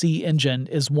 cc engine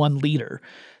is 1 liter.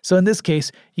 So in this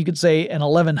case, you could say an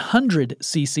 1,100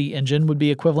 cc engine would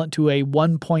be equivalent to a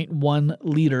 1.1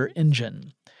 liter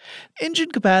engine.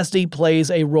 Engine capacity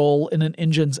plays a role in an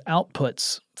engine's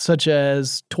outputs, such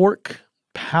as torque,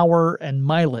 power, and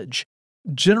mileage.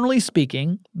 Generally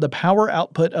speaking, the power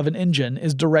output of an engine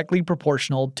is directly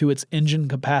proportional to its engine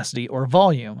capacity or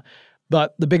volume.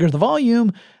 But the bigger the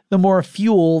volume, the more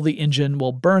fuel the engine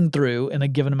will burn through in a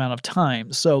given amount of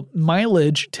time. So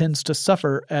mileage tends to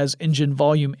suffer as engine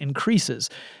volume increases.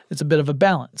 It's a bit of a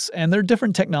balance. And there are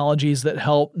different technologies that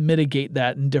help mitigate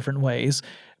that in different ways.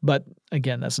 But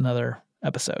again, that's another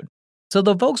episode. So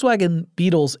the Volkswagen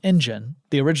Beetle's engine,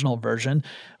 the original version,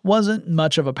 wasn't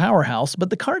much of a powerhouse, but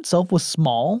the car itself was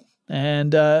small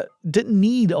and didn't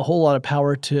need a whole lot of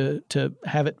power to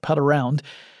have it putt around.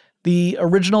 The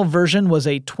original version was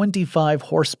a 25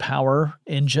 horsepower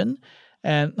engine,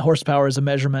 and horsepower is a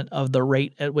measurement of the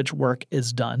rate at which work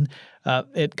is done.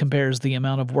 It compares the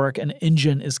amount of work an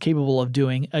engine is capable of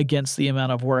doing against the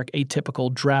amount of work a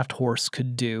typical draft horse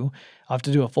could do. I'll have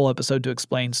to do a full episode to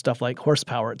explain stuff like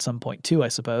horsepower at some point too, I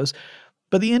suppose.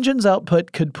 But the engine's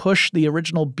output could push the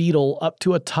original Beetle up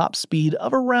to a top speed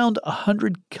of around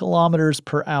 100 kilometers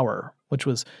per hour, which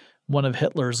was one of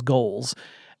Hitler's goals.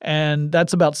 And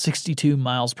that's about 62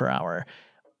 miles per hour.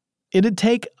 It'd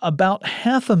take about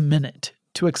half a minute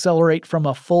to accelerate from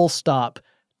a full stop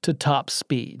to top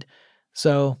speed.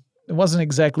 So it wasn't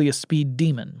exactly a speed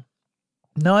demon.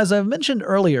 Now, as I've mentioned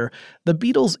earlier, the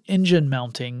Beetle's engine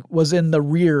mounting was in the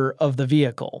rear of the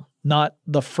vehicle, not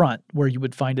the front where you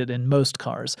would find it in most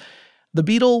cars. The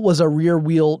Beetle was a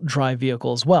rear-wheel drive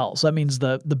vehicle as well, so that means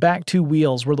the back 2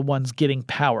 wheels were the ones getting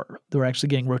power. They were actually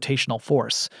getting rotational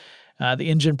force. The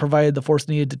engine provided the force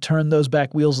needed to turn those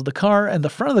back wheels of the car, and the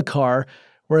front of the car,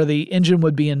 where the engine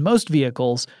would be in most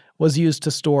vehicles, was used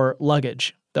to store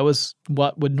luggage. That was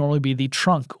what would normally be the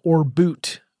trunk or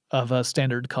boot of a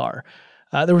standard car.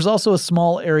 There was also a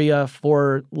small area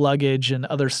for luggage and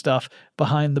other stuff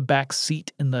behind the back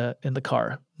seat in the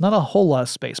car. Not a whole lot of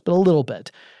space, but a little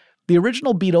bit. The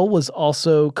original Beetle was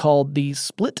also called the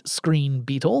split-screen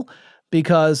Beetle,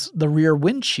 because the rear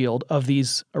windshield of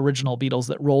these original Beetles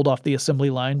that rolled off the assembly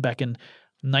line back in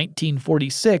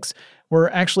 1946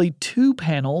 were actually 2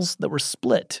 panels that were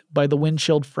split by the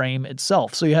windshield frame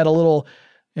itself. So you had a little,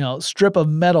 strip of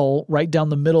metal right down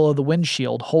the middle of the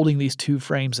windshield holding these 2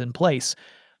 frames in place.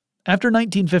 After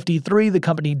 1953, the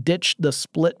company ditched the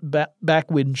split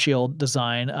back windshield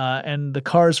design, and the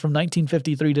cars from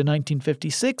 1953 to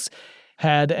 1956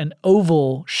 had an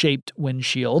oval-shaped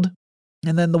windshield.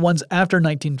 And then the ones after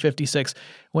 1956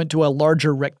 went to a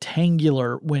larger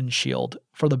rectangular windshield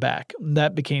for the back.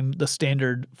 That became the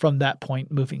standard from that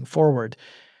point moving forward.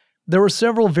 There were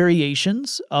several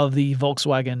variations of the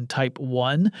Volkswagen Type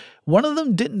 1. One of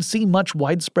them didn't see much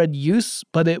widespread use,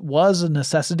 but it was a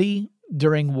necessity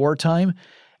during wartime,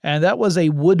 and that was a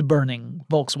wood-burning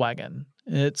Volkswagen.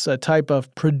 It's a type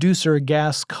of producer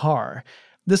gas car.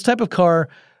 This type of car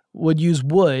would use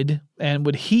wood and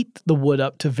would heat the wood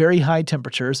up to very high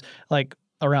temperatures, like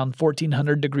around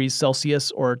 1,400 degrees Celsius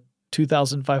or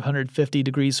 2,550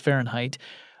 degrees Fahrenheit.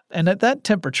 And at that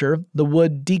temperature, the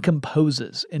wood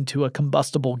decomposes into a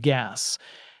combustible gas.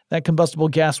 That combustible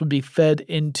gas would be fed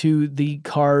into the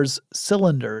car's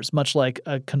cylinders, much like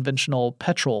a conventional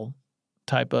petrol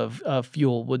type of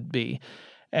fuel would be.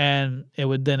 And it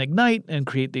would then ignite and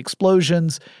create the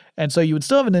explosions. And so you would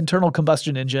still have an internal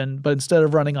combustion engine, but instead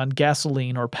of running on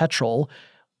gasoline or petrol,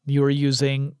 you were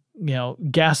using,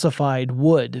 gasified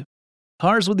wood.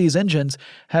 Cars with these engines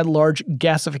had large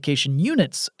gasification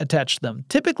units attached to them,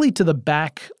 typically to the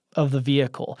back of the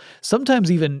vehicle,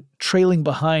 sometimes even trailing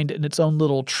behind in its own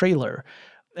little trailer.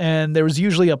 And there was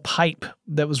usually a pipe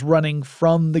that was running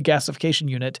from the gasification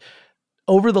unit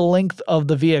over the length of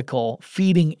the vehicle,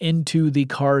 feeding into the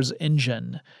car's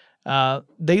engine.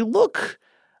 They look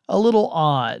a little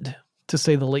odd, to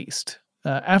say the least.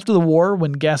 After the war,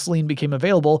 when gasoline became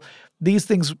available, these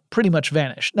things pretty much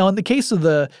vanished. Now, in the case of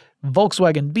the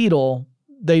Volkswagen Beetle,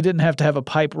 they didn't have to have a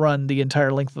pipe run the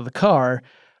entire length of the car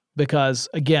because,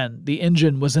 again, the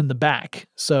engine was in the back.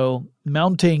 So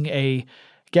mounting a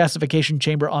gasification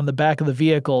chamber on the back of the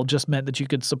vehicle just meant that you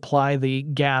could supply the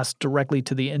gas directly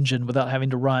to the engine without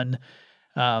having to run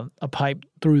a pipe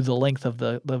through the length of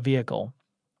the vehicle.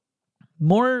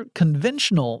 More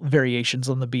conventional variations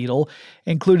on the Beetle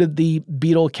included the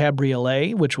Beetle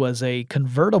Cabriolet, which was a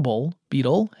convertible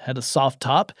Beetle, had a soft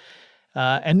top,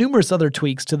 and numerous other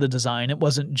tweaks to the design. It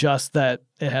wasn't just that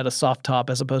it had a soft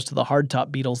top as opposed to the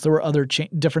hardtop Beetles. There were other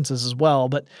differences as well.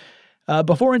 But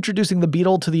before introducing the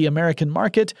Beetle to the American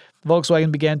market,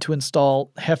 Volkswagen began to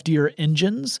install heftier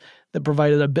engines that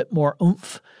provided a bit more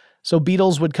oomph. So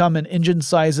Beetles would come in engine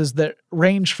sizes that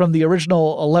ranged from the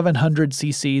original 1100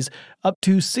 cc's up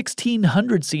to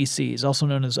 1600 cc's, also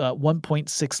known as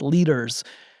 1.6 liters.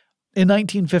 In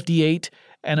 1958,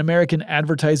 an American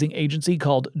advertising agency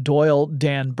called Doyle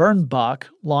Dan Bernbach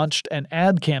launched an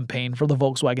ad campaign for the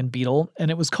Volkswagen Beetle, and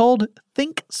it was called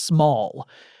Think Small.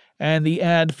 And the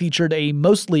ad featured a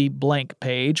mostly blank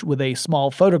page with a small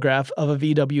photograph of a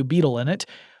VW Beetle in it.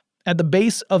 At the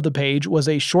base of the page was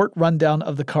a short rundown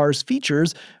of the car's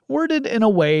features, worded in a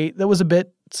way that was a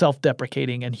bit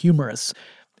self-deprecating and humorous.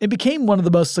 It became one of the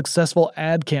most successful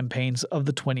ad campaigns of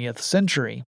the 20th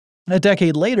century. A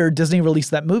decade later, Disney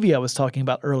released that movie I was talking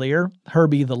about earlier,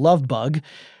 Herbie the Love Bug.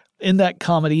 In that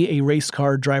comedy, a race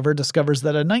car driver discovers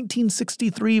that a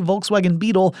 1963 Volkswagen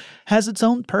Beetle has its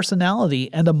own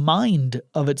personality and a mind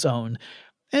of its own.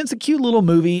 And it's a cute little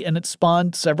movie, and it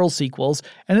spawned several sequels,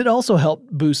 and it also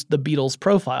helped boost the Beetle's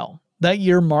profile. That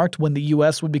year marked when the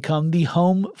U.S. would become the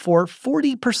home for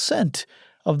 40%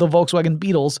 of the Volkswagen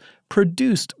Beetles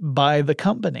produced by the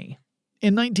company.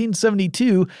 In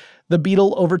 1972, the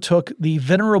Beetle overtook the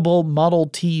venerable Model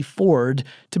T Ford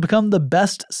to become the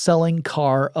best-selling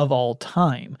car of all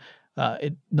time.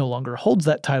 It no longer holds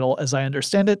that title, as I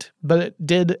understand it, but it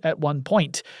did at one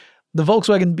point. The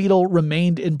Volkswagen Beetle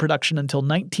remained in production until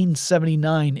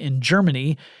 1979 in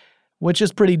Germany, which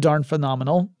is pretty darn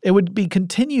phenomenal. It would be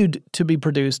continued to be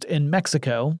produced in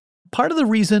Mexico. Part of the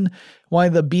reason why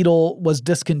the Beetle was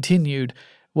discontinued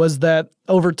was that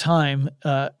over time,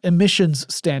 emissions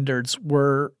standards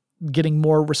were getting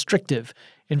more restrictive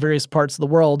in various parts of the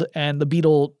world, and the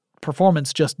Beetle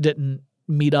performance just didn't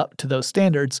meet up to those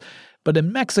standards. But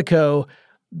in Mexico,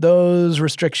 those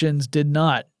restrictions did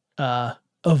not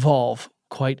evolve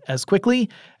quite as quickly,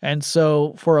 and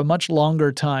so for a much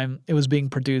longer time, it was being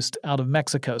produced out of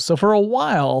Mexico. So for a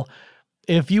while,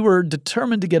 if you were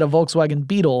determined to get a Volkswagen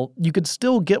Beetle, you could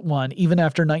still get one even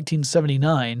after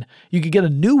 1979. You could get a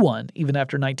new one even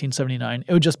after 1979.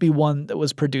 It would just be one that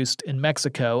was produced in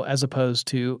Mexico as opposed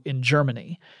to in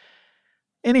Germany.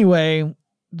 Anyway,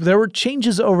 there were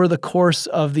changes over the course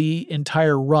of the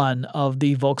entire run of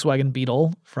the Volkswagen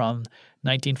Beetle from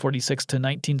 1946 to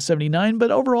 1979, but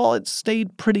overall it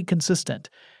stayed pretty consistent.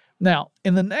 Now,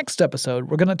 in the next episode,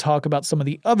 we're going to talk about some of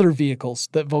the other vehicles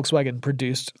that Volkswagen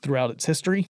produced throughout its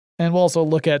history, and we'll also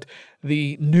look at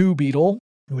the new Beetle,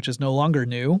 which is no longer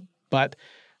new, but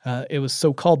it was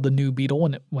so called the new Beetle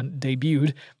when it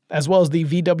debuted, as well as the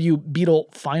VW Beetle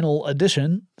Final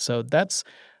Edition, so that's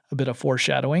a bit of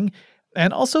foreshadowing,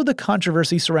 and also the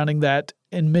controversy surrounding that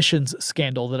emissions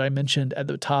scandal that I mentioned at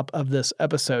the top of this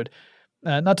episode.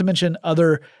 Not to mention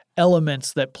other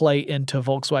elements that play into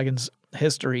Volkswagen's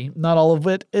history. Not all of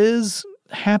it is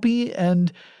happy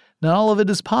and not all of it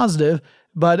is positive,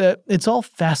 but it's all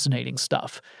fascinating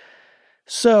stuff.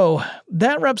 So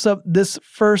that wraps up this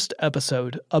first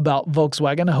episode about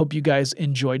Volkswagen. I hope you guys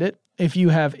enjoyed it. If you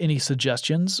have any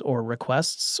suggestions or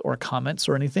requests or comments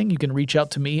or anything, you can reach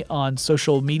out to me on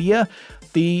social media.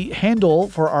 The handle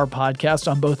for our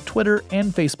podcast on both Twitter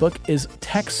and Facebook is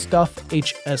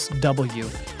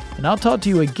TechStuffHSW. And I'll talk to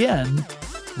you again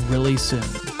really soon.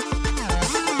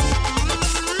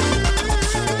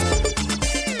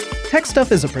 Tech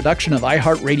Stuff is a production of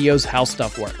iHeartRadio's How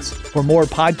Stuff Works. For more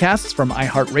podcasts from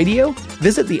iHeartRadio,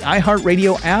 visit the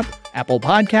iHeartRadio app, Apple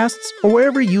Podcasts, or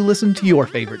wherever you listen to your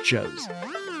favorite shows.